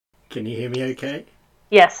Can you hear me okay?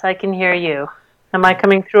 Yes, I can hear you. Am I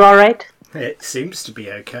coming through all right? It seems to be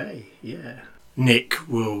okay, yeah. Nick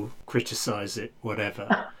will criticise it,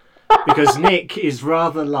 whatever. Because Nick is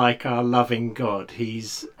rather like our loving God.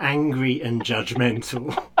 He's angry and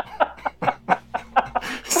judgmental.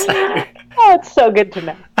 Oh, it's so good to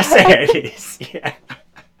know. There it is, yeah.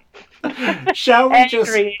 Shall we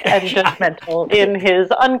Angry and judgmental in his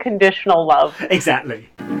unconditional love. Exactly.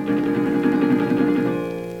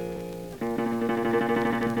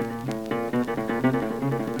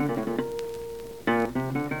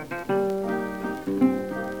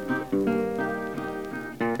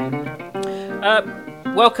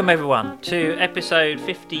 Welcome everyone to episode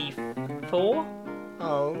 54.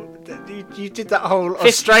 Oh, you did that whole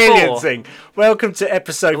Australian thing. Welcome to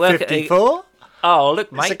episode 54. Oh,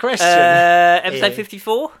 look, mate. It's a question. Episode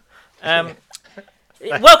 54.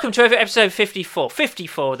 Welcome to episode 54.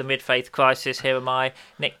 54 of the Mid-Faith Crisis. Here am I,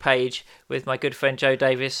 Nick Page, with my good friend Joe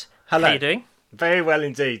Davis. Hello. How are you doing? Very well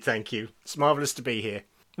indeed, thank you. It's marvellous to be here.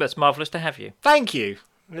 Well, it's marvellous to have you. Thank you.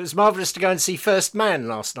 It was marvellous to go and see First Man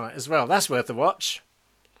last night as well. That's worth a watch.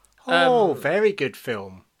 Oh, very good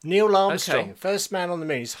film. Neil Armstrong, okay. First Man on the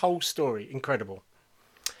Moon. His whole story, incredible.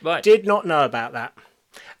 Right. Did not know about that.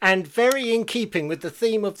 And very in keeping with the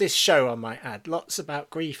theme of this show, I might add. Lots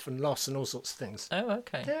about grief and loss and all sorts of things. Oh,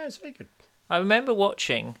 okay. Yeah, it's very good. I remember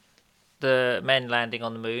watching the men landing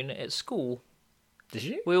on the moon at school. Did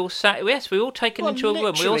you? We all sat. Yes, we were all taken into a room. We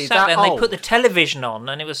all literally sat there, and that they put old. the television on,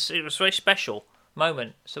 and it was a very special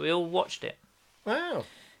moment. So we all watched it. Wow.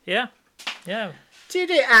 Yeah. Did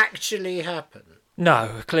it actually happen?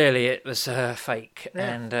 No, clearly it was fake,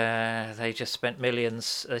 Yeah. and they just spent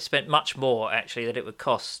millions. They spent much more actually than it would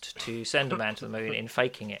cost to send a man to the moon in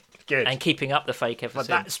faking it. Good. And keeping up the fake ever But since.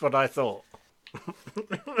 that's what I thought.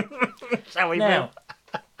 Shall we Now,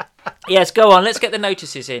 move? yes, go on. Let's get the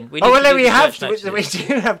notices in. We Oh, need to well, do we the have. church We notices.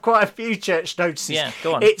 do have quite a few church notices. Yeah,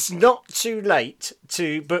 go on. It's not too late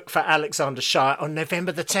to book for Alexander Shire on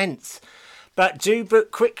November the 10th. But do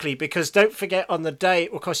book quickly, because don't forget, on the day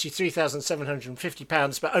it will cost you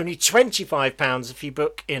 £3,750, but only £25 if you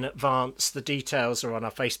book in advance. The details are on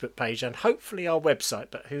our Facebook page and hopefully our website,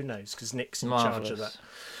 but who knows, because Nick's in charge of that.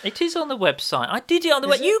 It is on the website. I did it on the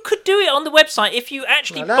website. it? You could do it on the website if you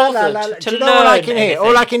actually La, bothered la, la, la. to Do you learn know what I can hear? anything.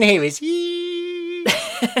 All I can hear is yee.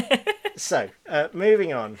 So,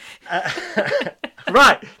 moving on.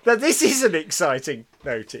 Right, now this is an exciting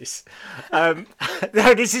notice. No,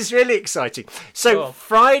 this is really exciting. So,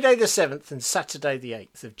 Friday the 7th and Saturday the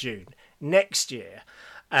 8th of June next year,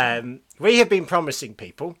 we have been promising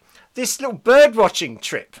people this little bird watching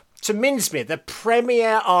trip to Minsmere, the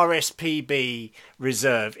premier RSPB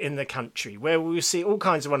reserve in the country, where we will see all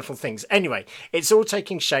kinds of wonderful things. Anyway, it's all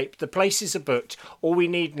taking shape. The places are booked. All we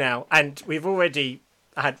need now, and we've already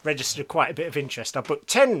had registered quite a bit of interest. I booked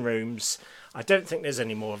 10 rooms. I don't think there's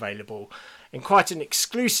any more available, in quite an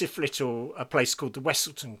exclusive little place called the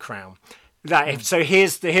Westleton Crown. So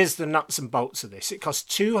here's the nuts and bolts of this. It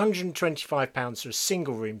costs £225 for a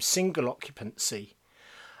single room, single occupancy.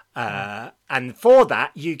 And for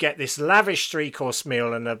that, you get this lavish 3-course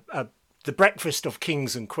meal and the breakfast of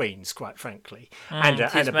kings and queens, quite frankly, and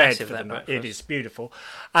a bed for the night. It is beautiful.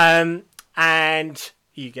 And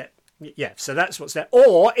you get... Yeah, so that's what's there.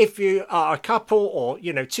 Or if you are a couple, or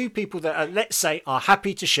two people that are, let's say, are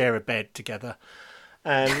happy to share a bed together,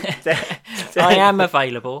 then I am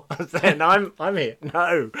available. Then I'm here.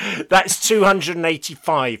 No, that's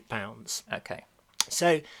 £285. Okay.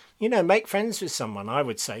 So make friends with someone, I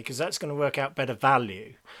would say, because that's going to work out better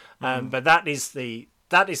value. But that is the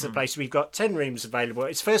place. We've got 10 rooms available.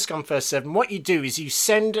 It's first come, first served. And what you do is you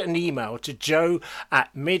send an email to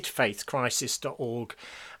joe@midfaithcrisis.org.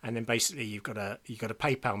 And then basically you've got to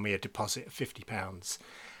PayPal me a deposit of £50,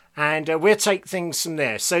 and we'll take things from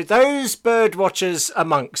there. So those bird watchers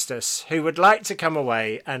amongst us who would like to come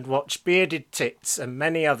away and watch bearded tits and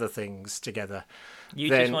many other things together,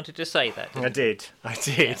 Just wanted to say that. I did.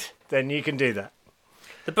 Yeah. Then you can do that.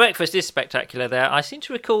 The breakfast is spectacular there. I seem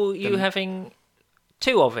to recall you having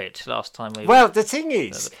 2 of it last time we Well, the thing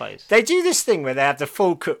is, the place. they do this thing where they have the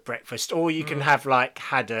full cooked breakfast, or you can have like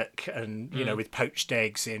haddock and with poached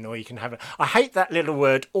eggs in, or you can have I hate that little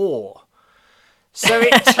word "or." So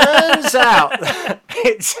it turns out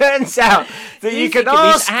that you can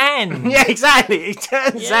ask. Yeah, exactly. It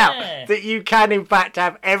turns out that you can in fact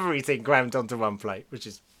have everything crammed onto one plate, which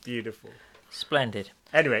is beautiful. Splendid.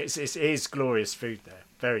 Anyway, it is glorious food there.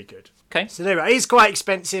 Very good. Okay. So there, it is quite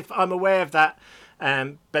expensive. I'm aware of that.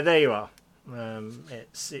 But there you are.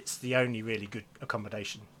 It's the only really good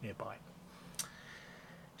accommodation nearby.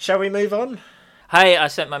 Shall we move on? Hey, I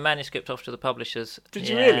sent my manuscript off to the publishers. Did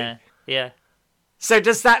you really? Yeah. So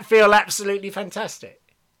does that feel absolutely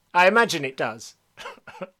fantastic? I imagine it does.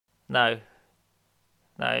 No,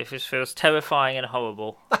 it just feels terrifying and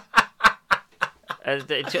horrible.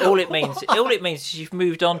 All it means is you've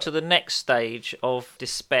moved on to the next stage of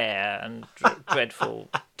despair and dreadful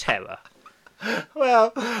terror.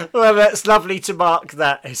 Well, that's lovely to mark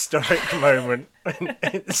that historic moment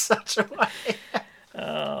in such a way.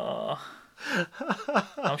 Oh,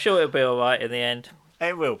 I'm sure it'll be all right in the end.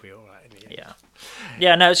 It will be all right in the end.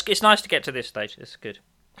 Yeah. No, it's nice to get to this stage. It's good.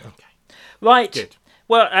 Okay. Right. Good.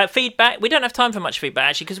 Well, feedback. We don't have time for much feedback,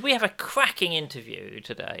 actually, because we have a cracking interview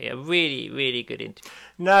today. A really, really good interview.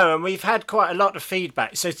 No, and we've had quite a lot of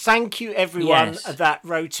feedback. So thank you, everyone that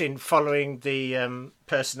wrote in following the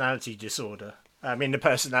personality disorder. I mean, the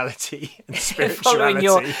personality and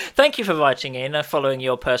spirituality. Thank you for writing in, following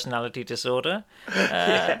your personality disorder.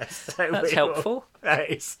 Yes, that's helpful. That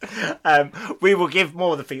is. We will give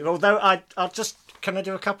more of the feedback. Although I'll just... Can I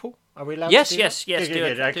do a couple? Are we allowed to do that? Yes.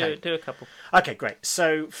 Good. Do a couple. Okay, great.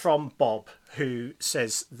 So from Bob, who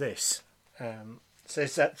says this,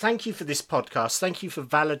 says that thank you for this podcast. Thank you for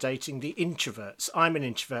validating the introverts. I'm an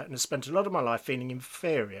introvert and have spent a lot of my life feeling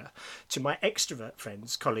inferior to my extrovert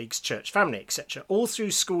friends, colleagues, church, family, etc. All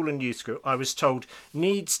through school and youth group, I was told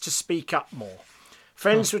needs to speak up more.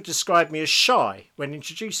 Friends would describe me as shy when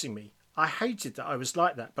introducing me. I hated that I was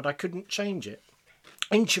like that, but I couldn't change it.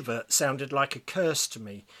 Introvert sounded like a curse to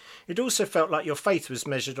me. It also felt like your faith was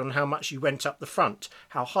measured on how much you went up the front,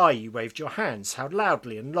 how high you waved your hands, how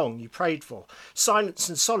loudly and long you prayed for. Silence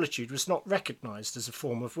and solitude was not recognised as a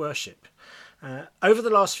form of worship. Over the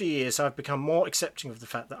last few years, I've become more accepting of the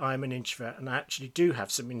fact that I am an introvert and I actually do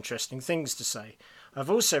have some interesting things to say. I've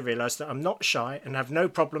also realised that I'm not shy and have no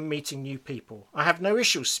problem meeting new people. I have no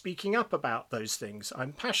issue speaking up about those things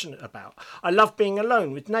I'm passionate about. I love being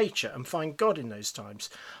alone with nature and find God in those times.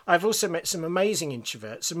 I've also met some amazing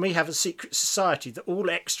introverts, and we have a secret society that all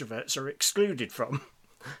extroverts are excluded from.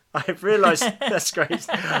 I have realised that's great.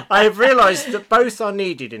 I have realised that both are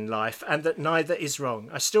needed in life and that neither is wrong.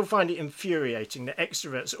 I still find it infuriating that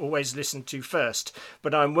extroverts are always listened to first,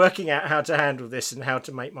 but I'm working out how to handle this and how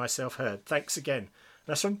to make myself heard. Thanks again.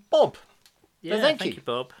 That's from Bob. Yeah, so thank you,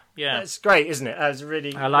 Bob. Yeah, that's great, isn't it? That's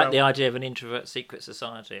really. I like the idea of an introvert secret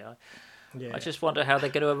society. I just wonder how they're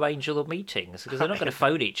going to arrange all the meetings, because they're not going to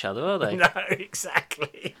phone each other, are they? No,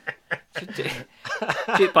 exactly. do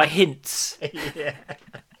it by hints. Yeah.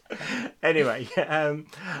 Anyway,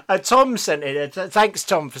 Tom sent in. Thanks,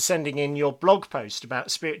 Tom, for sending in your blog post about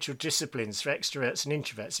spiritual disciplines for extroverts and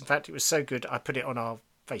introverts. In fact, it was so good I put it on our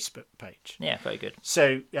Facebook page. Yeah, very good.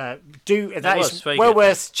 So that is well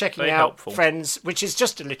worth checking out, helpful. Friends, which is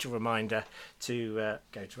just a little reminder to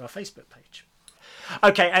go to our Facebook page.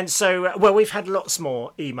 Okay, and so, we've had lots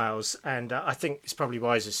more emails, and I think it's probably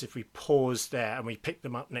wisest if we pause there and we pick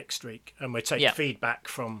them up next week, and we take feedback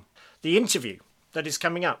from the interview that is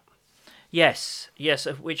coming up. Yes,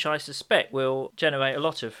 of which I suspect will generate a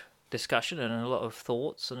lot of discussion and a lot of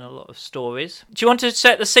thoughts and a lot of stories. Do you want to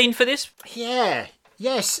set the scene for this? Yeah.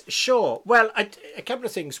 Yes, sure. Well, a couple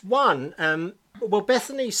of things. One,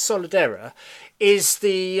 Bethany Sollereder is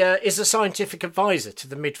a scientific advisor to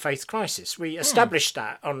the mid-faith crisis. We established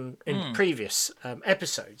that in previous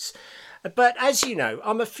episodes. But as you know,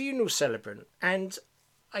 I'm a funeral celebrant, and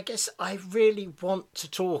I guess I really want to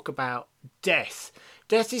talk about death.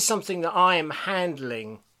 Death is something that I am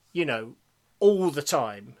handling, all the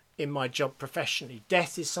time in my job professionally.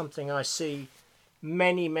 Death is something I see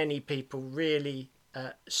many, many people really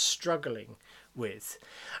struggling with.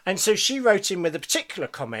 And so she wrote in with a particular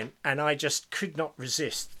comment, and I just could not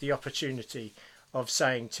resist the opportunity of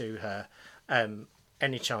saying to her,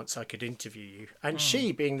 any chance I could interview you? And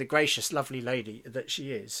she, being the gracious, lovely lady that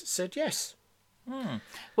she is, said yes.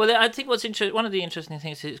 Well, I think one of the interesting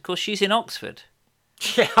things is, of course, she's in Oxford.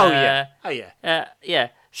 Yeah.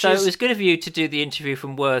 So it was good of you to do the interview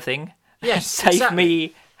from Worthing. Yes, save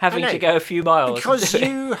me having to go a few miles. Because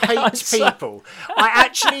you hate people. I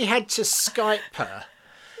actually had to Skype her.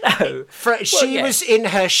 No. She was in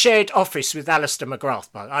her shared office with Alistair McGrath.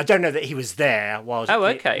 I don't know that he was there while the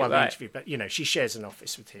interview, but, she shares an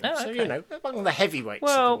office with him. So, among the heavyweights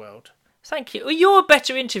of the world. Thank you. Well, you're a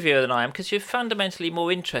better interviewer than I am because you're fundamentally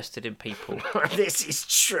more interested in people. This is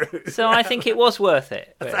true. So I think it was worth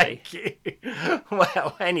it. Really. Thank you.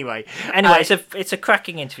 Well, anyway, it's a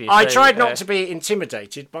cracking interview. I tried not to be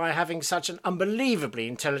intimidated by having such an unbelievably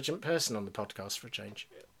intelligent person on the podcast for a change.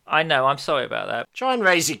 I know. I'm sorry about that. Try and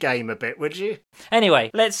raise your game a bit, would you?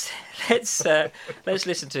 Anyway, let's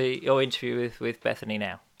listen to your interview with Bethany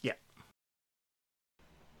now.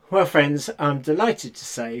 Well, friends, I'm delighted to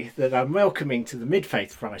say that I'm welcoming to the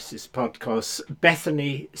Mid-Faith Crisis podcast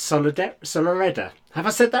Bethany Sollereder. Have I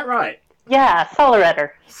said that right? Yeah, Sollereder.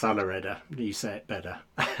 Sollereder. You say it better.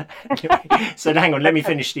 Anyway, so hang on, let me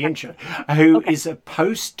finish the intro. Who is a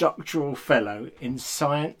postdoctoral fellow in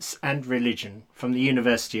science and religion from the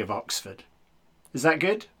University of Oxford. Is that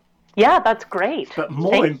good? Yeah, that's great. But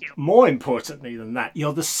more importantly than that,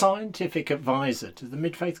 you're the scientific advisor to the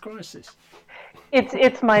Mid-Faith Crisis.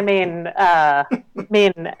 It's my main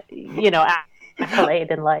accolade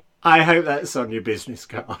in life. I hope that's on your business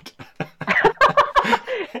card.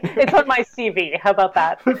 It's on my CV. How about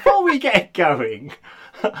that? Before we get going,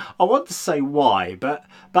 I want to say why, but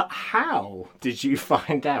how did you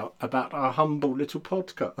find out about our humble little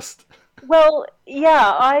podcast? Well,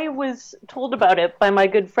 yeah, I was told about it by my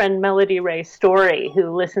good friend Melody Ray Story,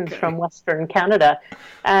 who listens from Western Canada,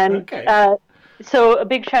 and so a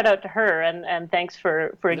big shout out to her, and thanks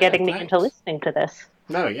for getting me into listening to this.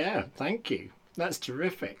 No, yeah, thank you. That's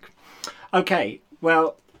terrific. Okay,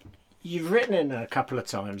 well, you've written in a couple of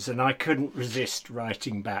times, and I couldn't resist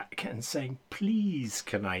writing back and saying, please,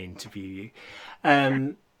 can I interview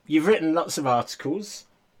you? You've written lots of articles.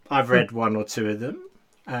 I've read one or two of them.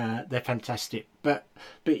 They're fantastic. But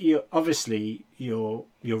you obviously your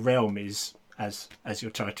realm is, as your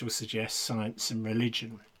title suggests, science and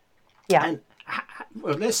religion. Yeah. And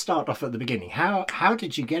well, let's start off at the beginning. How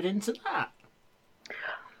did you get into that?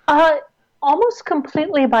 Almost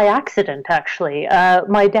completely by accident, actually.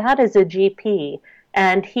 My dad is a GP,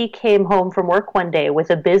 and he came home from work one day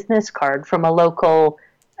with a business card from a local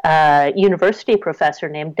university professor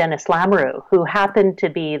named Dennis Lamoureux, who happened to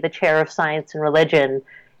be the chair of science and religion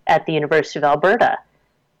at the University of Alberta.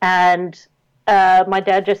 And my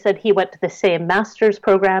dad just said he went to the same master's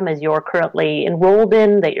program as you're currently enrolled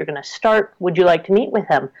in, that you're going to start. Would you like to meet with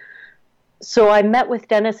him? So I met with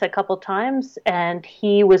Dennis a couple times, and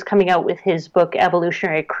he was coming out with his book,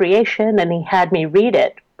 Evolutionary Creation, and he had me read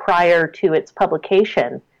it prior to its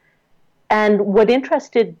publication. And what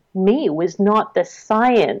interested me was not the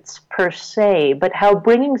science per se, but how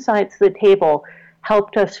bringing science to the table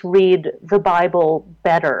helped us read the Bible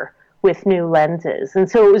better with new lenses. And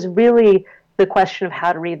so it was really the question of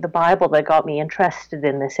how to read the Bible that got me interested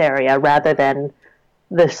in this area rather than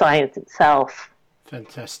the science itself.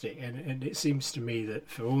 Fantastic. And it seems to me that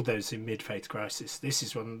for all those in mid-faith crisis, this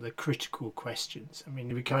is one of the critical questions. I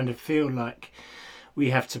mean, we kind of feel like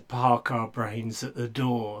we have to park our brains at the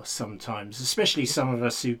door sometimes, especially some of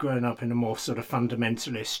us who've grown up in a more sort of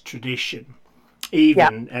fundamentalist tradition.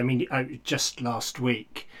 I mean, just last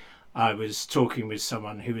week, I was talking with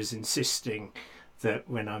someone who was insisting that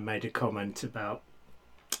when I made a comment about,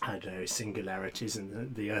 I don't know, singularities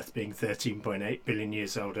and the Earth being 13.8 billion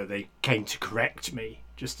years older, they came to correct me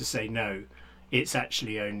just to say, no, it's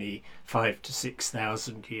actually only 5,000 to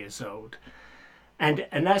 6,000 years old. And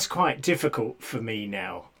that's quite difficult for me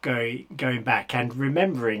now, going back and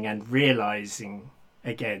remembering and realising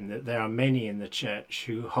again that there are many in the church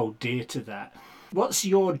who hold dear to that. What's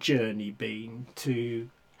your journey been to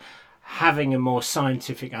having a more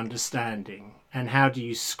scientific understanding, and how do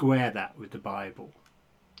you square that with the Bible?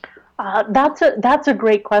 That's a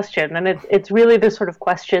great question, and it's really the sort of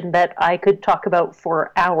question that I could talk about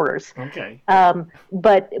for hours. Okay.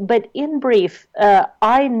 But in brief,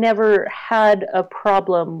 I never had a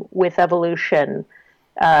problem with evolution.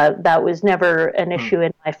 That was never an issue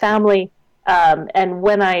in my family. And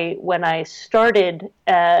when I started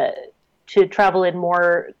to travel in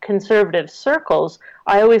more conservative circles,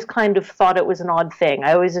 I always kind of thought it was an odd thing.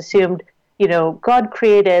 I always assumed, God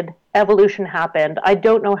created, evolution happened. I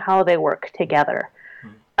don't know how they work together.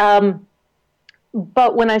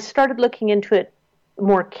 But when I started looking into it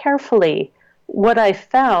more carefully, what I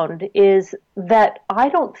found is that I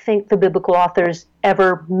don't think the biblical authors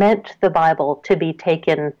ever meant the Bible to be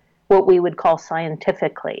taken what we would call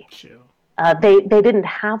scientifically. Sure. They didn't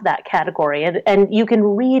have that category. And you can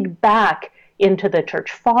read back into the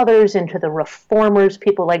church fathers, into the reformers,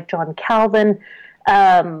 people like John Calvin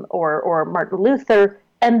or Martin Luther,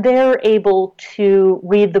 and they're able to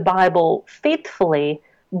read the Bible faithfully,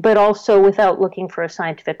 but also without looking for a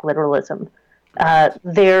scientific literalism.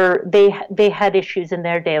 They had issues in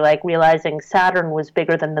their day, like realizing Saturn was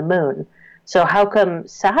bigger than the moon. So how come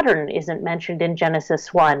Saturn isn't mentioned in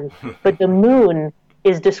Genesis 1, but the moon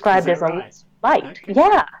is described as a light? Okay.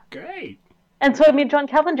 Yeah. Great. And so, John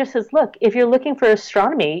Calvin just says, look, if you're looking for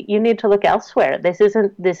astronomy, you need to look elsewhere. This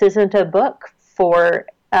isn't a book for,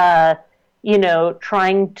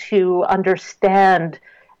 trying to understand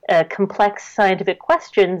complex scientific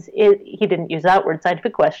questions, he didn't use that word,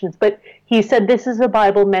 scientific questions, but he said this is a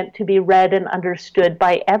Bible meant to be read and understood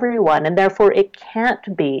by everyone, and therefore it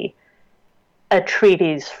can't be a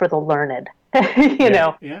treatise for the learned. you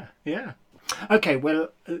know? Yeah. Okay, well,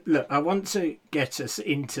 look, I want to get us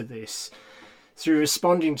into this through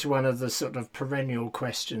responding to one of the sort of perennial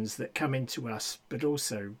questions that come into us, but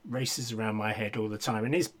also races around my head all the time.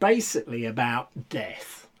 And it's basically about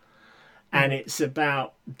death, and it's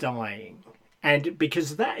about dying. And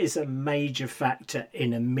because that is a major factor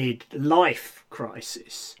in a midlife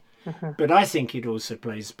crisis. But I think it also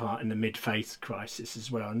plays a part in the mid-faith crisis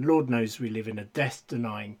as well. And Lord knows we live in a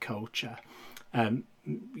death-denying culture.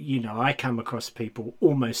 I come across people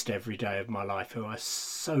almost every day of my life who are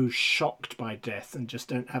so shocked by death and just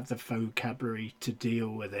don't have the vocabulary to deal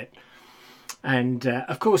with it. And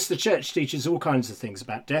of course, the church teaches all kinds of things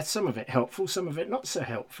about death, some of it helpful, some of it not so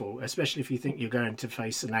helpful, especially if you think you're going to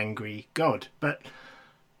face an angry God. But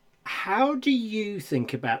how do you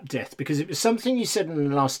think about death? Because it was something you said in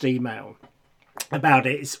the last email about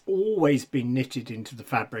it. It's always been knitted into the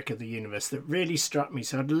fabric of the universe that really struck me.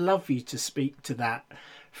 So I'd love you to speak to that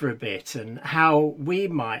for a bit, and how we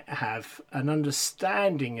might have an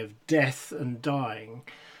understanding of death and dying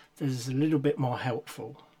that is a little bit more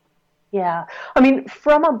helpful. Yeah. I mean,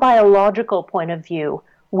 from a biological point of view,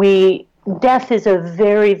 death is a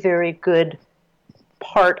very, very good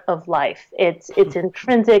part of life. It's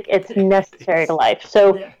intrinsic, it's necessary to life.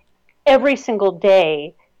 So every single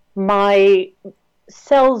day, my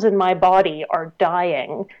cells in my body are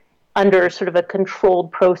dying under sort of a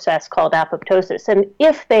controlled process called apoptosis. And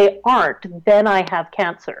if they aren't, then I have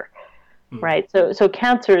cancer, right? So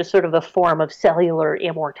cancer is sort of a form of cellular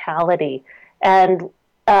immortality. And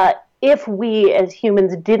if we as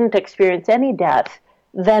humans didn't experience any death,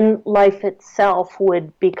 then life itself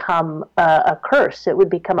would become a curse. It would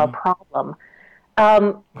become a problem.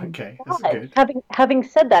 Okay, that's good. Having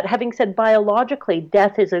said biologically,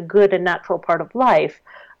 death is a good and natural part of life,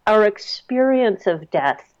 our experience of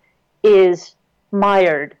death is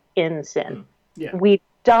mired in sin. We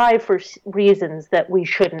die for reasons that we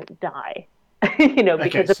shouldn't die.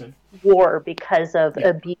 Because of war, because of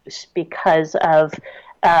abuse, because of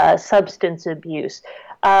substance abuse.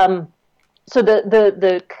 So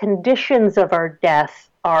the conditions of our death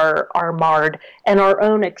are marred, and our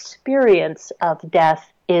own experience of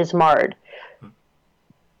death is marred.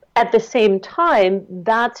 At the same time,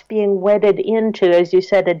 that's being wedded into, as you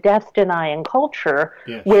said, a death-denying culture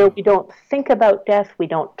where we don't think about death, we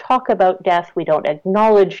don't talk about death, we don't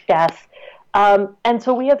acknowledge death, and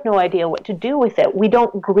so we have no idea what to do with it. We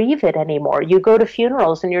don't grieve it anymore. You go to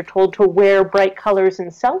funerals and you're told to wear bright colors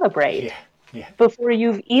and celebrate before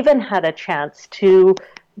you've even had a chance to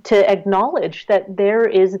acknowledge that there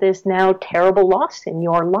is this now terrible loss in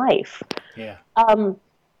your life.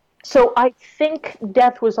 So I think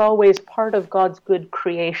death was always part of God's good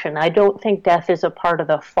creation. I don't think death is a part of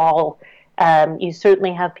the fall. You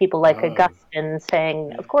certainly have people like Augustine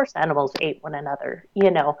saying, of course, animals ate one another,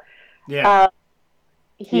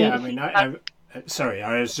 Sorry,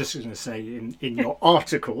 I was just going to say, in your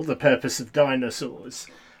article, The Purpose of Dinosaurs,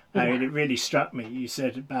 I mean, it really struck me. You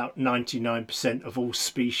said about 99% of all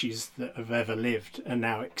species that have ever lived are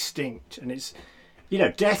now extinct. And it's,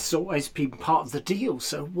 death's always been part of the deal.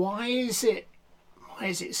 So why is it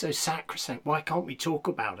so sacrosanct? Why can't we talk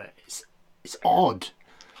about it? It's odd.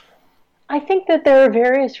 I think that there are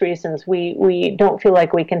various reasons we don't feel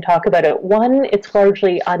like we can talk about it. One, it's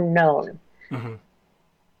largely unknown.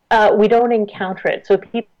 We don't encounter it. So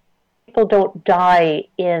people don't die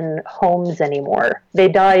in homes anymore. They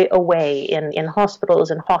die away in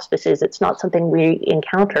hospitals and hospices. It's not something we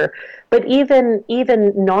encounter. But even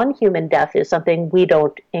non-human death is something we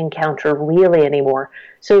don't encounter really anymore.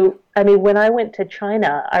 So, I mean, when I went to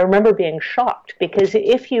China, I remember being shocked because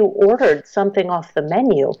if you ordered something off the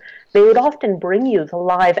menu, they would often bring you the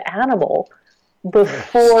live animal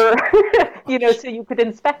before, so you could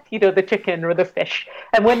inspect, the chicken or the fish.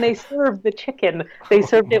 And when they served the chicken, they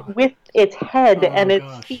served it with its head and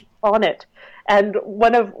its feet on it. And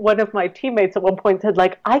one of my teammates at one point said,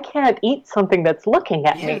 I can't eat something that's looking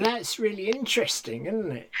at me. Yeah, that's really interesting,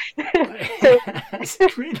 isn't it? So that's a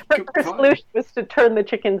really good her solution was to turn the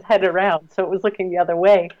chicken's head around so it was looking the other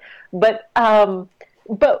way. But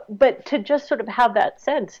to just sort of have that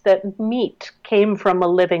sense that meat came from a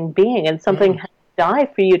living being and something had to die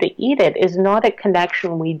for you to eat it is not a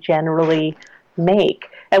connection we generally make.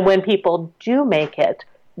 And when people do make it,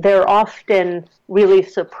 they're often really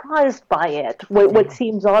surprised by it. What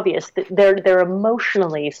seems obvious, that they're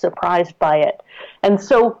emotionally surprised by it. And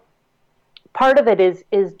so part of it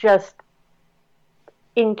is just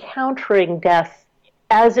encountering death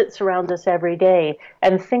as it surrounds us every day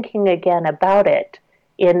and thinking again about it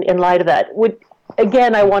in light of that.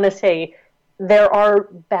 Again, I want to say there are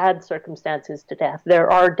bad circumstances to death.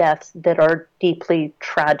 There are deaths that are deeply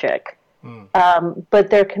tragic. But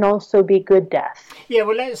there can also be good death. Yeah,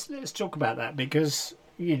 well, let's talk about that, because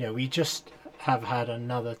we just have had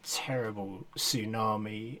another terrible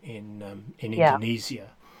tsunami in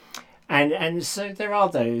Indonesia, and so there are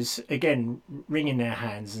those again wringing their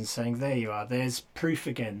hands and saying, "There you are. There's proof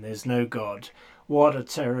again. There's no God. What a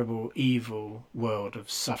terrible, evil world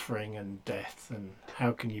of suffering and death. And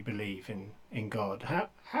how can you believe in God?"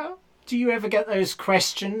 How do you ever get those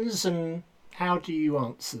questions, and how do you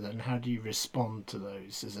answer them? How do you respond to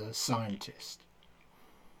those as a scientist?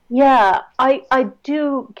 Yeah, I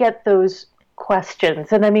do get those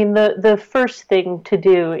questions. And I mean, the first thing to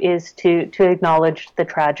do is to acknowledge the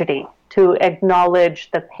tragedy, to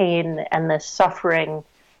acknowledge the pain and the suffering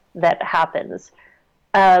that happens.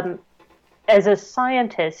 As a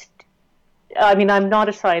scientist, I mean, I'm not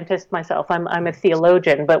a scientist myself. I'm a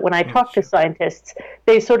theologian. But when I talk to scientists,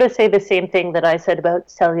 they sort of say the same thing that I said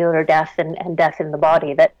about cellular death and death in the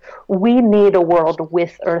body, that we need a world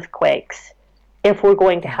with earthquakes if we're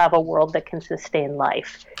going to have a world that can sustain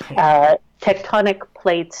life. Tectonic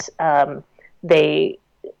plates, they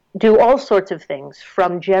do all sorts of things,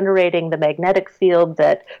 from generating the magnetic field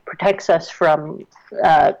that protects us from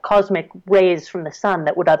cosmic rays from the sun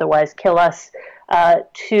that would otherwise kill us,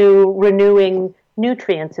 to renewing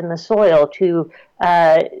nutrients in the soil, to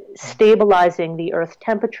stabilizing the earth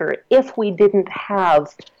temperature. If we didn't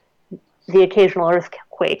have the occasional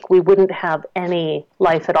earthquake, we wouldn't have any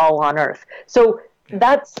life at all on Earth. So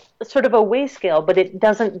that's sort of a way scale, but it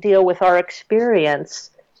doesn't deal with our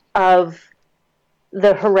experience of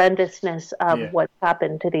the horrendousness of what's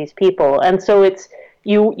happened to these people. And so it's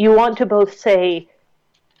you want to both say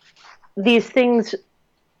these things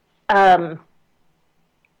are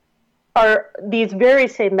these very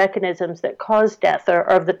same mechanisms that cause death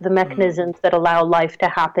are the mechanisms that allow life to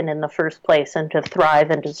happen in the first place and to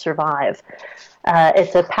thrive and to survive.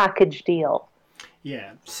 It's a package deal.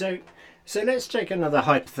 Yeah. So let's take another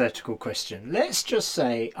hypothetical question. Let's just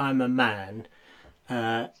say I'm a man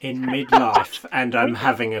in midlife and I'm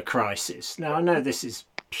having a crisis. Now, I know this is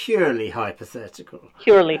purely hypothetical.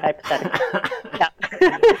 Purely hypothetical. Yeah.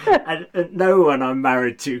 and no one I'm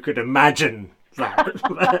married to could imagine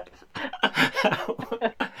that.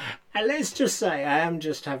 And let's just say I am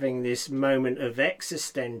just having this moment of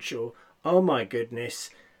existential, oh my goodness,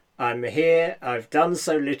 I'm here, I've done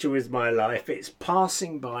so little with my life, it's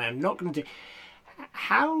passing by, I'm not going to do...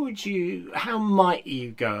 How might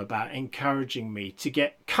you go about encouraging me to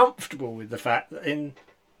get comfortable with the fact that in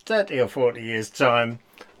 30 or 40 years' time,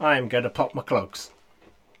 I am going to pop my clogs?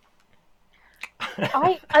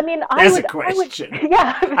 I mean, There's a question.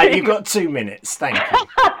 Yeah. And you've got 2 minutes. Thank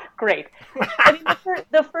you. Great. I mean,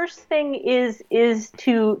 the first thing is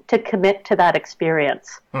to commit to that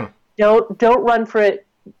experience. Don't run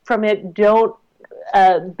from it. Don't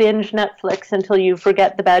binge Netflix until you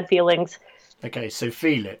forget the bad feelings. Okay, so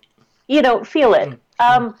feel it. Feel it.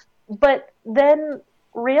 But then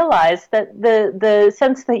realize that the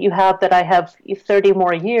sense that you have that I have 30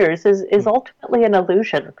 more years is ultimately an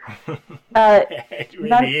illusion. It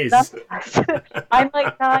really is. I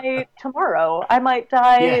might die tomorrow. I might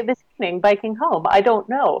die this evening biking home. I don't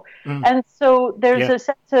know. And so there's a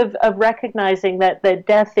sense of recognizing that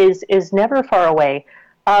death is never far away,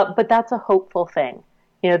 but that's a hopeful thing.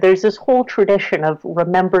 There's this whole tradition of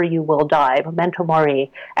remember you will die, memento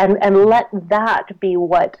mori, and let that be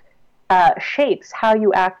what shapes how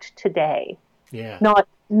you act today. Yeah.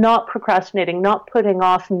 Not procrastinating, not putting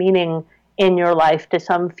off meaning in your life to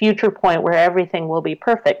some future point where everything will be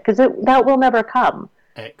perfect, because that will never come.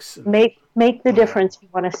 Excellent. Make the difference you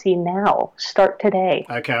want to see now. Start today.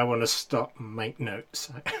 Okay, I want to stop and make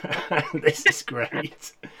notes. This is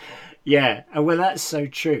great. Yeah, well, that's so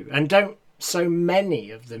true. And don't so many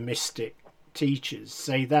of the mystic teachers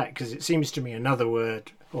say that, because it seems to me another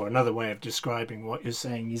word or another way of describing what you're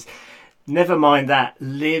saying is, never mind that,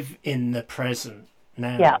 live in the present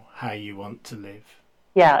now, how you want to live.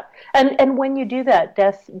 Yeah. And when you do that,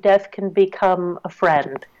 death can become a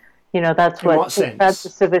friend. That's what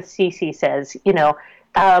Francis of Assisi says,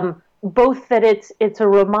 both that it's a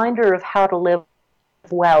reminder of how to live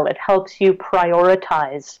well. It helps you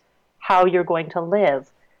prioritize how you're going to live.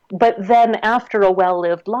 But then after a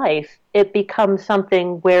well-lived life, it becomes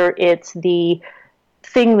something where it's the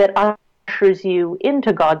thing that ushers you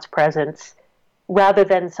into God's presence rather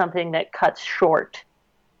than something that cuts short.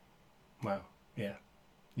 Wow, yeah.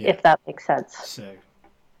 If that makes sense. So,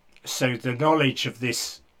 So the knowledge of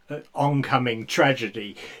this oncoming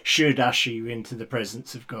tragedy should usher you into the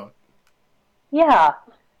presence of God. Yeah.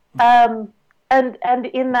 And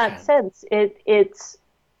in that sense, it's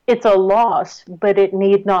a loss, but it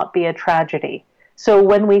need not be a tragedy. So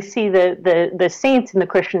when we see the saints in the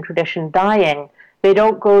Christian tradition dying, they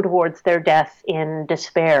don't go towards their death in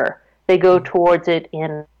despair. They go towards it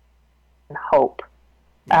in hope.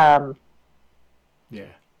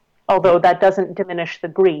 Although that doesn't diminish the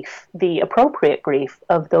grief, the appropriate grief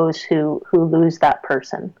of those who lose that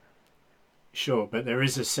person. Sure, but there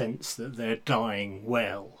is a sense that they're dying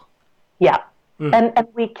well. Yeah, and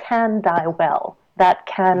we can die well. That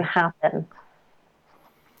can happen.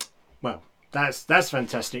 Well, that's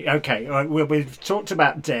fantastic. Okay, all right, we've talked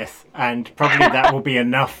about death, and probably that will be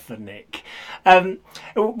enough for Nick.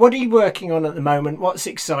 What are you working on at the moment? What's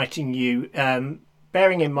exciting you?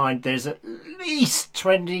 Bearing in mind there's at least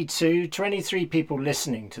 22, 23 people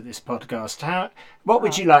listening to this podcast. What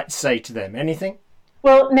would you like to say to them? Anything?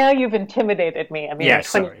 Well, now you've intimidated me. I mean, yeah,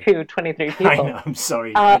 22, 23 people. I know, I'm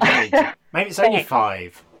sorry. Maybe it's only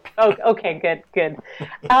 5. Oh, okay, good.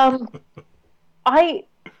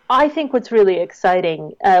 I think what's really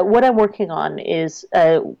exciting, what I'm working on is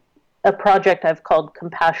a project I've called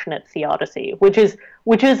Compassionate Theodicy, which is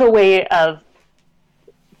a way of,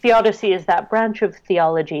 theodicy is that branch of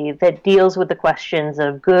theology that deals with the questions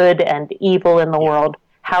of good and evil in the world.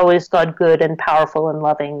 How is God good and powerful and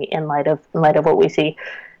loving in light of what we see?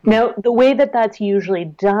 Now, the way that that's usually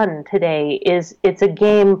done today is it's a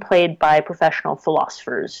game played by professional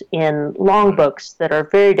philosophers in long books that are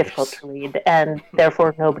very difficult to read, and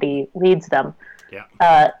therefore nobody reads them.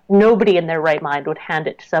 Nobody in their right mind would hand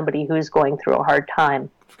it to somebody who's going through a hard time.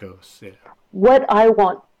 Of course, yeah. What I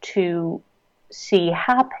want to see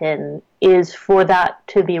happen is for that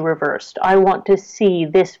to be reversed. I want to see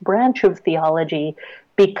this branch of theology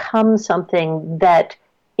become something that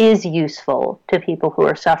is useful to people who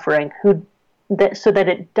are suffering, so that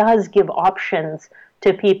it does give options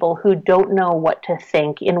to people who don't know what to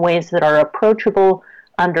think in ways that are approachable,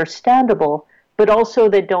 understandable, but also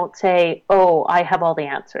that don't say, oh, I have all the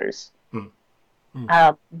answers.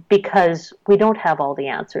 Because we don't have all the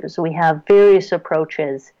answers. We have various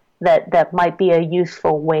approaches that might be a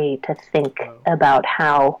useful way to think about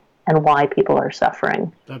how and why people are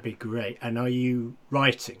suffering. That'd be great. And are you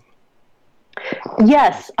writing?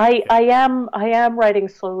 Yes, I am writing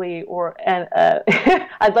slowly, or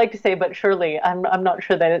I'd like to say, but surely. I'm not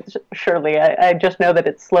sure that it's surely. I just know that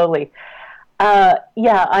it's slowly.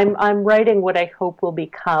 I'm writing what I hope will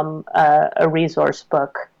become a resource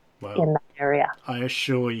book in that area. I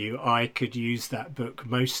assure you, I could use that book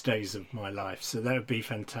most days of my life, so that would be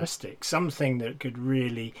fantastic. Something that could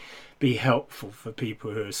really be helpful for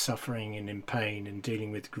people who are suffering and in pain and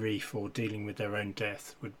dealing with grief or dealing with their own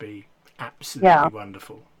death would be absolutely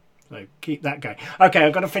wonderful. So keep that going. Okay,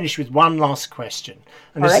 I've got to finish with one last question,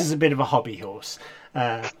 and this is a bit of a hobby horse.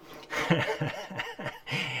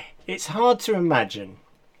 It's hard to imagine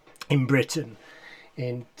in Britain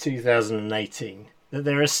in 2018 that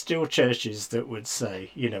there are still churches that would say,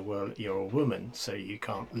 well, you're a woman, so you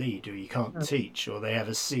can't lead or you can't teach, or they have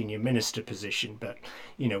a senior minister position, but,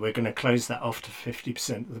 we're going to close that off to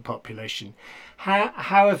 50% of the population. How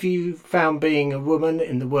have you found being a woman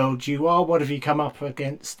in the world you are? What have you come up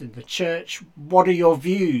against in the church? What are your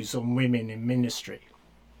views on women in ministry?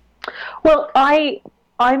 Well,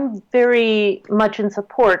 I'm very much in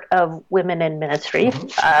support of women in ministry.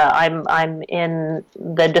 I'm in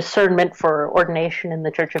the discernment for ordination in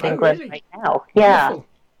the Church of England right now. Wonderful.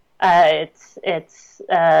 Yeah, it's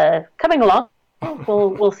coming along.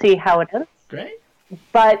 We'll see how it is. Great.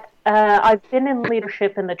 But I've been in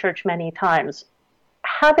leadership in the church many times.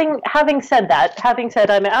 Having said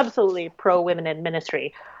I'm absolutely pro women in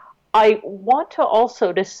ministry. I want to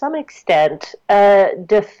also, to some extent,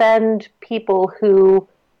 defend people who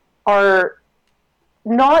are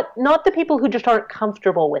not the people who just aren't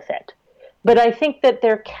comfortable with it. But I think that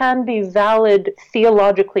there can be valid,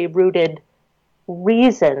 theologically rooted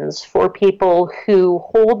reasons for people who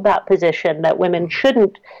hold that position that women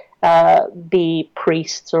shouldn't be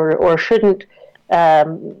priests or shouldn't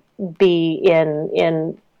be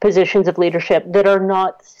in positions of leadership that are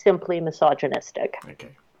not simply misogynistic. Okay.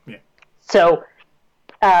 Yeah. So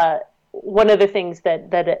one of the things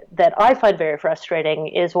that I find very frustrating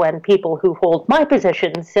is when people who hold my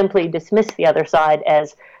position simply dismiss the other side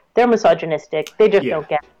as they're misogynistic, they just don't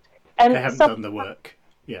get it. And they haven't done the work.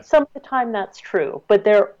 Yeah. Some of the time that's true, but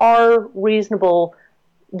there are reasonable,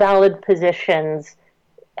 valid positions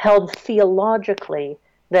held theologically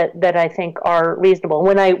that I think are reasonable.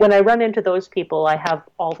 When I run into those people, I have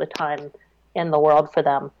all the time in the world for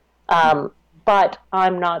them. But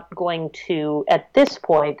I'm not going to, at this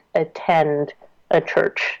point, attend a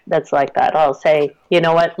church that's like that. I'll say, you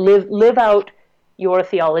know what, live out your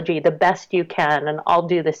theology the best you can, and I'll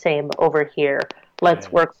do the same over here.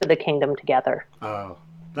 Let's work for the kingdom together. Oh,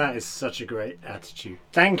 that is such a great attitude.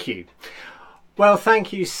 Thank you. Well,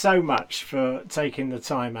 thank you so much for taking the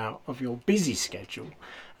time out of your busy schedule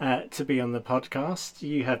to be on the podcast.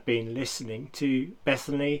 You have been listening to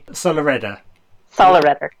Bethany Sollereder.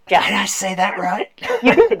 Sollereder, yeah. Did I say that right?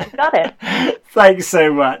 You did, you got it. Thanks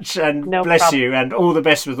so much, and No bless problem. you, and all the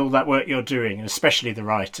best with all that work you're doing, especially the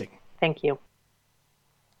writing. Thank you.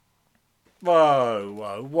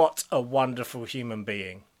 Whoa, what a wonderful human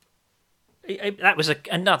being. That was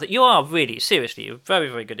another. You are really, seriously, a very,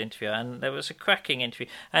 very good interviewer, and there was a cracking interview,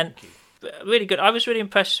 and really good. I was really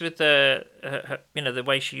impressed with the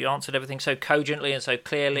way she answered everything so cogently and so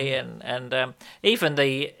clearly, and even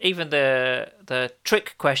the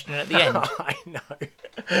trick question at the end. I know.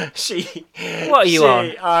 What are you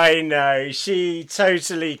on? I know. She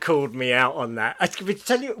totally called me out on that. I can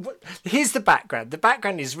tell you. Here's the background. The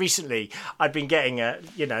background is recently I'd been getting a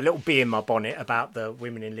little bee in my bonnet about the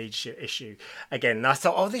women in leadership issue again, and I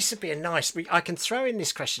thought, oh, this would be a nice. I can throw in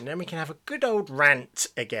this question, and then we can have a good old rant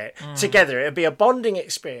again together. It'd be a bonding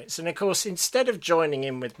experience. And of course, instead of joining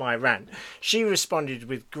in with my rant, she responded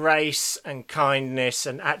with grace and kindness.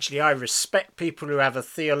 And actually, I respect people who have a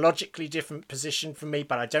theologically different position from me,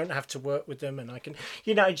 but I don't have to work with them, and I can,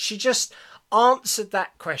 she just answered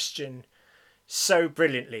that question so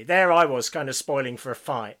brilliantly. There I was kind of spoiling for a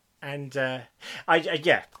fight, and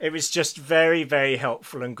it was just very, very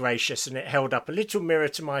helpful and gracious, and it held up a little mirror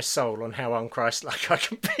to my soul on how unchristlike I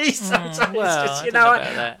can be sometimes.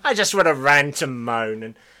 I just want to rant and moan,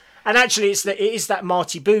 and actually it is that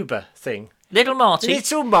Marty Buber thing. Little Marty.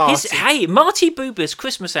 Marty. Marty Buber's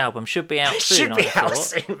Christmas album should be out soon.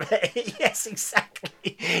 Yes,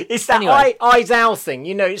 exactly. It's that I thou thing.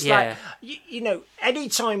 It's like, any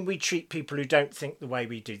time we treat people who don't think the way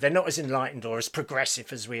we do, they're not as enlightened or as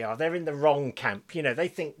progressive as we are. They're in the wrong camp. They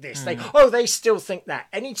think this. They still think that.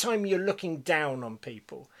 Anytime you're looking down on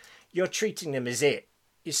people, you're treating them as it.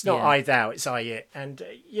 It's not I thou, it's I it. And,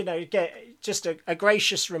 get just a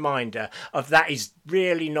gracious reminder of that is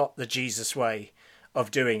really not the Jesus way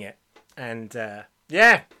of doing it. And,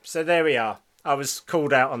 so there we are. I was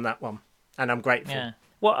called out on that one, and I'm grateful. Yeah.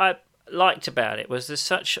 What I liked about it was there's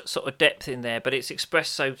such sort of depth in there, but it's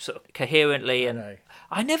expressed so sort of coherently. And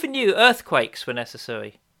I never knew earthquakes were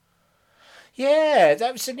necessary. Yeah,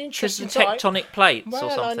 that was an interesting tectonic plates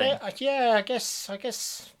or something. I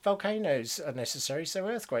guess volcanoes are necessary, so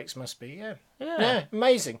earthquakes must be. Yeah,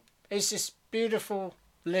 amazing. It's this beautiful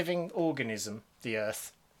living organism, the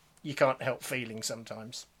Earth. You can't help feeling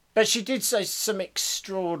sometimes. But she did say some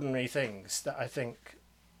extraordinary things that I think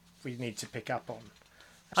we need to pick up on.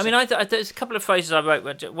 I mean, there's a couple of phrases I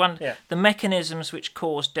wrote. One, the mechanisms which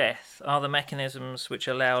cause death are the mechanisms which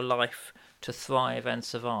allow life to thrive and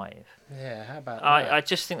survive. Yeah, how about that? I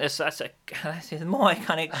just think that's the more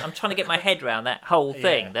I'm trying to get my head around that whole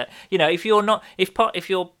thing. That if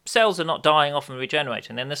your cells are not dying off and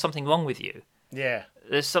regenerating, then there's something wrong with you. Yeah,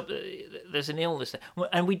 there's an illness there,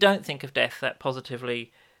 and we don't think of death that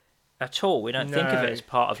positively at all. We don't think of it as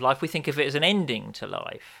part of life. We think of it as an ending to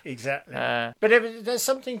life. Exactly. But there's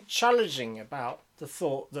something challenging about the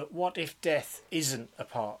thought that what if death isn't a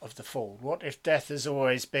part of the fall? What if death has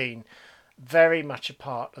always been very much a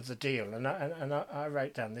part of the deal? And I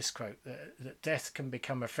wrote down this quote, that death can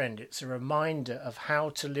become a friend. It's a reminder of how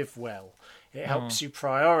to live well. It helps you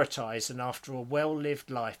prioritise, and after a well-lived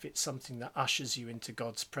life, it's something that ushers you into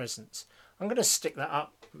God's presence. I'm going to stick that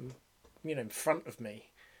up, in front of me.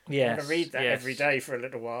 Yes, I'm going to read that every day for a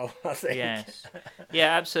little while, I think. Yes.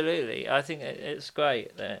 Yeah, absolutely. I think it's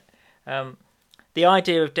great that the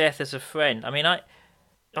idea of death as a friend. I mean, I've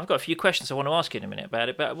got a few questions I want to ask you in a minute about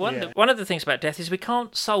it, but one of the things about death is we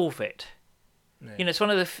can't solve it. No. It's one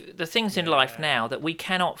of the things in life now that we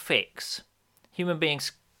cannot fix. Human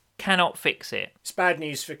beings cannot fix it. It's bad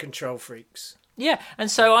news for control freaks. Yeah,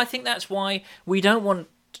 and so I think that's why we're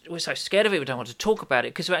so scared of it, we don't want to talk about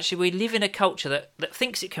it, because we live in a culture that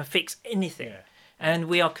thinks it can fix anything. Yeah. And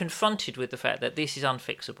we are confronted with the fact that this is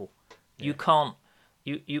unfixable. Yeah.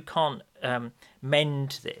 You can't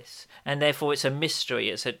mend this, and therefore it's a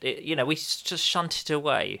mystery. We just shunt it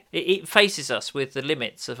away. It faces us with the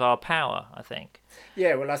limits of our power, I think.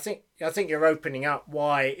 Yeah, well, I think you're opening up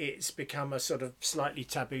why it's become a sort of slightly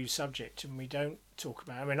taboo subject, and we don't talk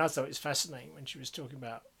about it. I mean, I thought it was fascinating when she was talking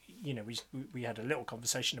about, we had a little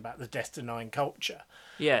conversation about the death-denying culture.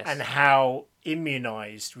 Yes. And how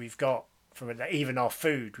immunised we've got from it. Even our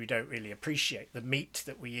food, we don't really appreciate the meat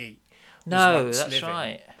that we eat. No, that's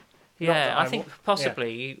right. Yeah, I think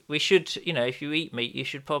possibly we should, if you eat meat, you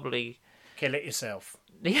should probably kill it yourself.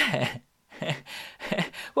 Yeah.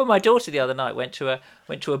 Well, my daughter the other night went to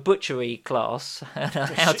a butchery class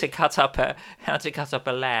how to cut up a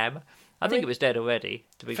lamb. I think it was dead already,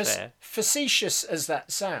 to be fair. Facetious as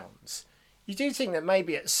that sounds, you do think that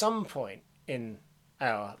maybe at some point in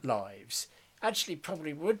our lives, actually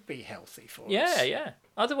probably would be healthy for us. Yeah.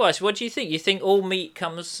 Otherwise, what do you think? You think all meat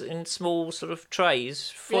comes in small sort of trays,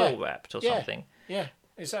 foil wrapped or something? Yeah,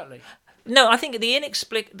 exactly. No, I think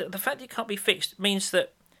the fact that it can't be fixed means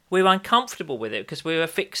that we're uncomfortable with it because we're a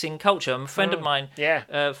fixing culture. A friend of mine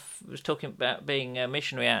was talking about being a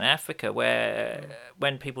missionary out in Africa where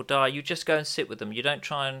when people die, you just go and sit with them. You don't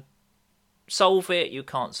try and solve it. You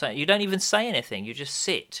don't even say anything. You just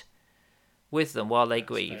sit with them while they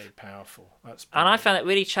grieve. Very powerful. That's and I found it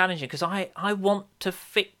really challenging because I want to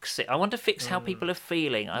fix it. I want to fix how people are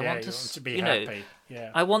feeling. I want to be happy.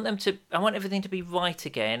 Yeah. I want everything to be right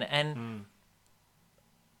again, and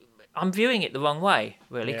I'm viewing it the wrong way,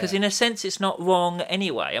 really, because in a sense it's not wrong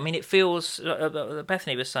anyway. I mean, it feels.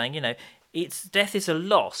 Bethany was saying, death is a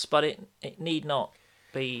loss, but it need not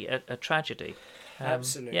be a tragedy.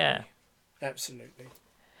 Absolutely. Yeah. Absolutely.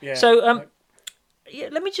 Yeah. So,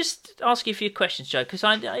 let me just ask you a few questions, Joe, because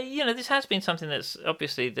this has been something that's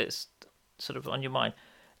sort of on your mind.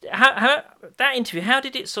 How that interview? How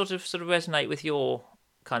did it sort of resonate with your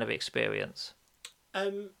kind of experience?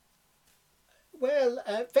 Well,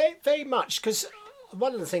 very, very much, because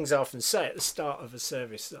one of the things I often say at the start of a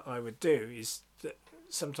service that I would do is that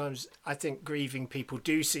sometimes I think grieving people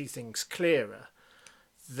do see things clearer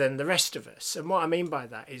than the rest of us. And what I mean by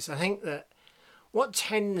that is I think that what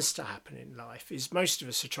tends to happen in life is most of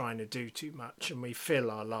us are trying to do too much and we fill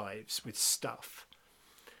our lives with stuff.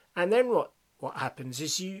 And then what happens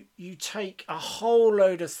is you take a whole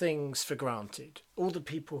load of things for granted. All the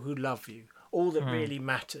people who love you, all that really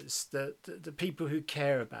matters, the people who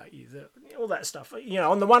care about you, all that stuff.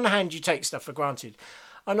 On the one hand, you take stuff for granted.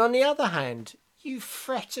 And on the other hand, you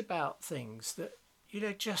fret about things that,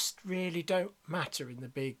 just really don't matter in the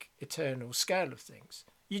big eternal scale of things.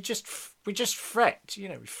 We just fret, we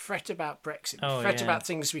fret about Brexit, we fret about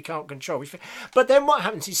things we can't control. But then what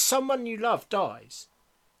happens is someone you love dies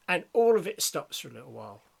and all of it stops for a little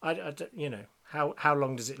while. How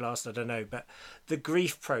long does it last? I don't know. But the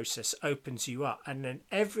grief process opens you up and then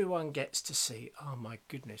everyone gets to see, oh my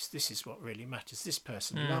goodness, this is what really matters. This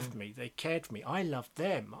person loved me. They cared for me. I loved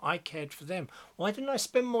them. I cared for them. Why didn't I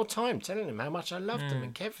spend more time telling them how much I loved them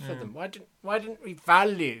and cared for them? Why didn't we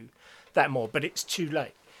value that more? But it's too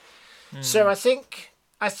late. So I think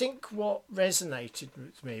what resonated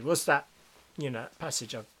with me was that,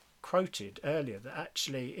 passage I quoted earlier, that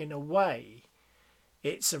actually, in a way,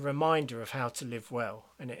 it's a reminder of how to live well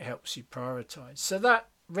and it helps you prioritise. So that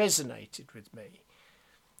resonated with me.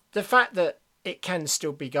 The fact that it can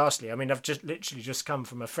still be ghastly. I mean, I've literally just come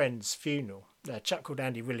from a friend's funeral. A chap called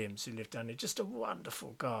Andy Williams who lived down there. Just a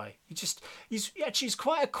wonderful guy. He's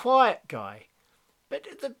quite a quiet guy. But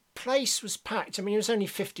the place was packed. I mean, he was only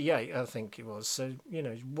 58, I think he was. So,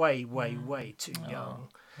 way, way, way too young.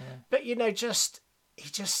 Yeah. But, he just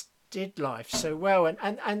did life so well.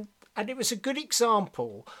 And it was a good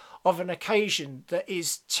example of an occasion that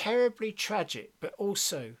is terribly tragic, but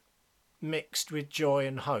also mixed with joy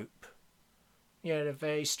and hope. He had a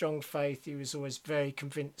very strong faith. He was always very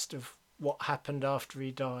convinced of what happened after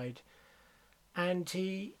he died. And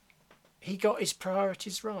he got his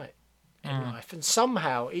priorities right in life. And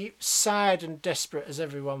somehow, sad and desperate as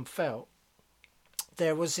everyone felt,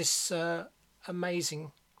 there was this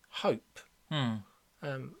amazing hope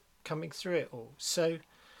coming through it all. So,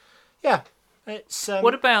 yeah, it's...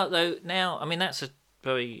 what about, though, now? I mean, that's a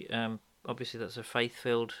very... obviously, that's a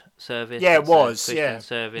faith-filled service. Yeah, it was,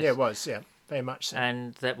 service. Yeah, it was, yeah, very much so.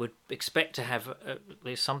 And that would expect to have at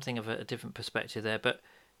least something of a different perspective there. But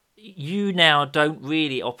you now don't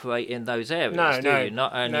really operate in those areas, do you?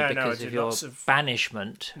 Not only because of your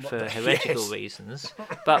banishment for heretical reasons,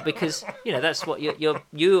 but because that's what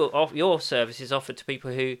your service is offered to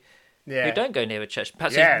people who don't go near a church,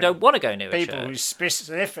 perhaps who don't want to go near a church. People who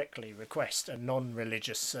specifically request a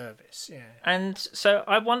non-religious service. Yeah. And so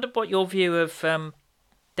I wonder what your view of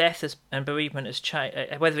death and bereavement has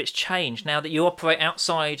changed, whether it's changed now that you operate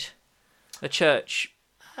outside a church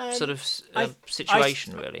sort of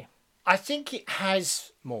situation, really. I think it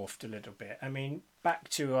has morphed a little bit. I mean, back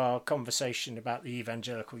to our conversation about the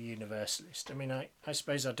evangelical universalist. I mean, I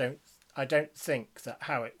suppose I don't don't think that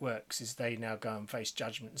how it works is they now go and face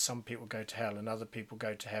judgment, and some people go to hell and other people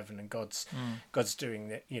go to heaven, and God's doing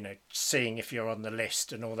that, seeing if you're on the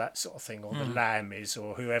list and all that sort of thing, or the Lamb is,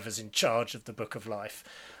 or whoever's in charge of the book of life.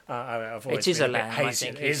 I've always it is been a lamb. I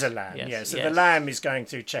think it is a lamb. Yes, yeah. So yes. the Lamb is going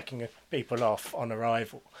through checking people off on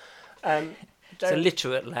arrival. It's a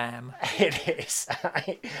literate lamb. It is.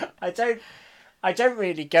 I don't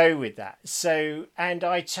really go with that. So, and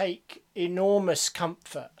I take enormous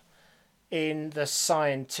comfort in the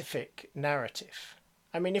scientific narrative.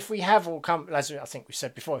 I mean, if we have all come, as I think we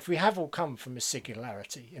said before, if we have all come from a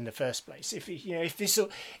singularity in the first place,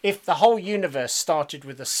 if the whole universe started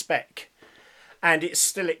with a speck, and it's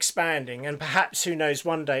still expanding, and perhaps, who knows,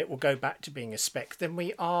 one day it will go back to being a speck, then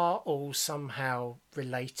we are all somehow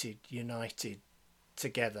related, united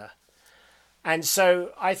together. And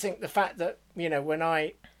so I think the fact that, when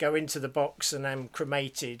I go into the box and I'm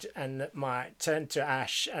cremated and that my turn to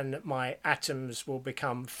ash and that my atoms will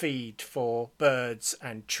become feed for birds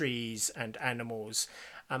and trees and animals,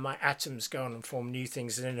 and my atoms go on and form new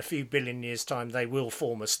things, and in a few billion years' time they will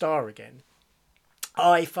form a star again,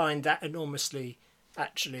 I find that enormously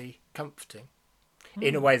actually comforting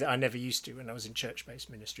in a way that I never used to when I was in church-based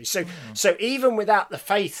ministry. So even without the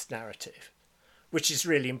faith narrative, which is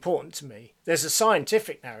really important to me, there's a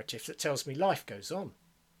scientific narrative that tells me life goes on.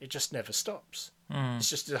 It just never stops. It's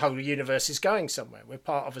just the whole universe is going somewhere. We're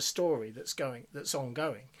part of a story that's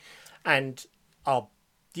ongoing. And our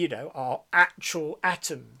actual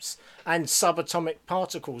atoms and subatomic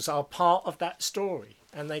particles are part of that story,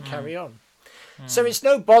 and they carry on. So it's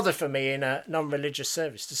no bother for me in a non-religious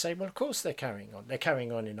service to say, well, of course they're carrying on. They're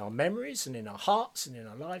carrying on in our memories and in our hearts and in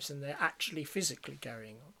our lives, and they're actually physically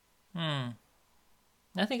carrying on.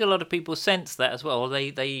 I think a lot of people sense that as well.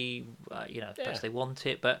 Perhaps they want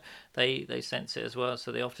it, but they sense it as well.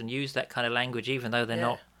 So they often use that kind of language, even though they're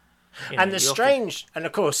not. And and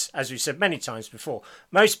of course, as we've said many times before,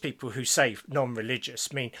 most people who say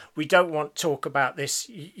non-religious mean we don't want to talk about this,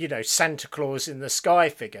 Santa Claus in the sky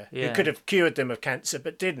figure who could have cured them of cancer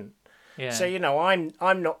but didn't. Yeah. So,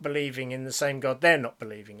 I'm not believing in the same God they're not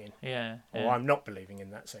believing in. Or I'm not believing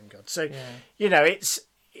in that same God. So,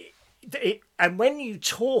 and when you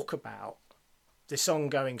talk about this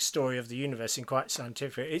ongoing story of the universe in quite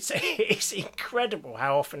scientific, it's incredible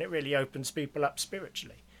how often it really opens people up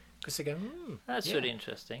spiritually. Because they go, that's really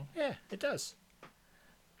interesting. Yeah, it does.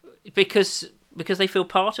 Because they feel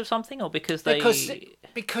part of something, or because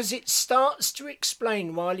it starts to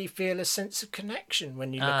explain why you feel a sense of connection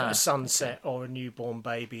when you look at a sunset or a newborn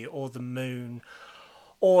baby or the moon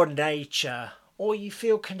or nature, or you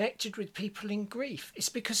feel connected with people in grief. It's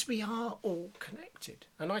because we are all connected.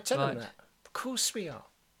 And I tell them that. Of course we are.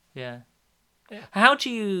 Yeah. Yeah. How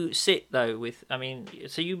do you sit, though,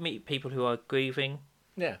 so you meet people who are grieving?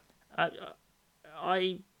 Yeah.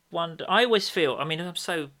 I wonder, I always feel, I'm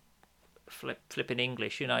so flipping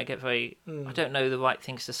English, I get very, I don't know the right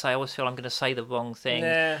things to say. I always feel I'm going to say the wrong thing.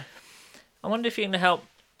 Yeah. I wonder if you can help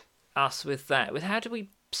us with that. With how do we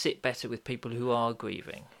sit better with people who are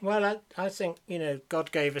grieving? Well, I think,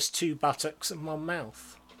 God gave us 2 buttocks and 1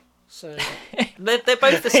 mouth. So they're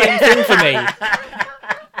both the same thing for me.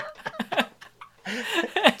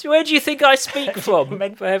 Where do you think I speak from,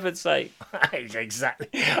 for heaven's sake? Exactly.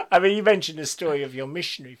 You mentioned the story of your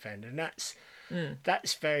missionary friend, and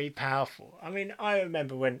that's very powerful. I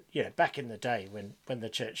remember when, back in the day when the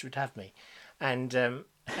church would have me, and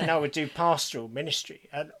I would do pastoral ministry,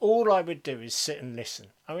 and all I would do is sit and listen.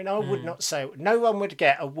 I would not say, no one would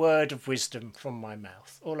get a word of wisdom from my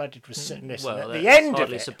mouth. All I did was sit and listen. Well, at the end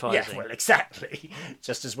of it, surprising. Yeah, well, exactly.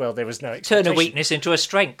 Just as well, there was no expectation. Turn a weakness into a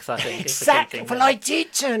strength, I think. Exactly. Well, I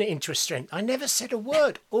did turn it into a strength. I never said a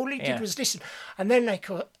word. All he did was listen. And then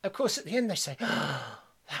of course, at the end they say,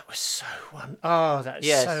 that was so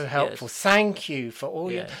so helpful. Yes. Thank you for all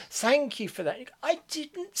thank you for that. I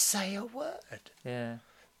didn't say a word. Yeah.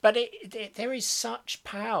 But there is such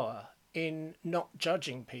power in not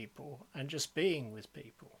judging people and just being with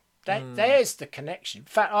people. There's the connection. In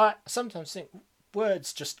fact, I sometimes think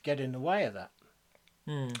words just get in the way of that.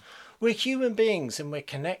 We're human beings and we're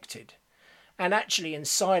connected. And actually in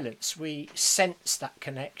silence we sense that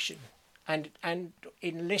connection. And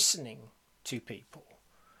in listening to people,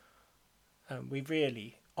 we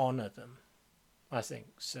really honour them, I think.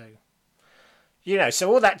 So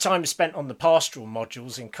all that time spent on the pastoral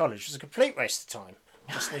modules in college was a complete waste of time.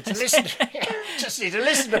 Just need to listen. Just need to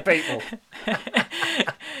listen to people.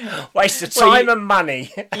 Waste of time and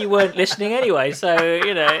money. You weren't listening anyway, so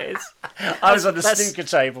I was on the snooker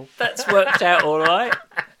table. That's worked out all right.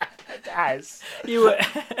 It has. You were.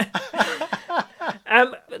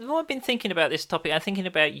 The more I've been thinking about this topic, I'm thinking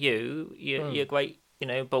about you. You're a great,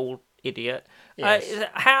 bald idiot. Yes.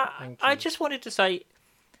 I just wanted to say,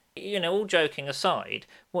 all joking aside,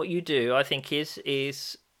 what you do, I think,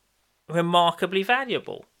 is remarkably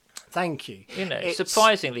valuable. Thank you.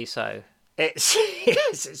 Surprisingly so.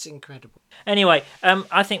 It's incredible. Anyway,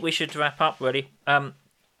 I think we should wrap up, really.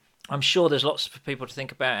 I'm sure there's lots for people to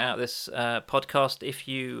think about out of this podcast. If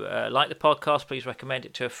you like the podcast, please recommend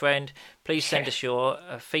it to a friend. Please send us your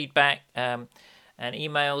feedback and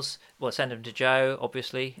emails. Well, send them to Joe,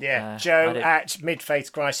 obviously. Yeah, Joe at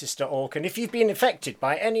midfaithcrisis.org. And if you've been affected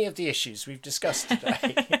by any of the issues we've discussed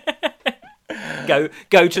today...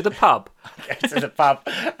 Go to the pub. Go to the pub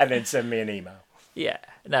and then send me an email. Yeah,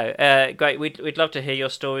 no, great. We'd love to hear your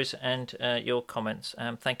stories and your comments.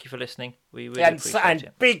 Thank you for listening. We really appreciate it.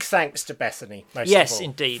 And big thanks to Bethany. Yes,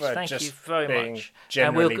 indeed. Thank you very much.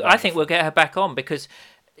 And I think we'll get her back on because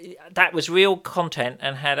that was real content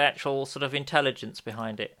and had actual sort of intelligence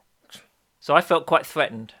behind it. So I felt quite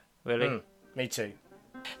threatened, really. Me too.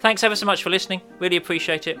 Thanks ever so much for listening. Really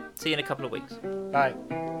appreciate it. See you in a couple of weeks.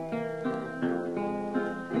 Bye.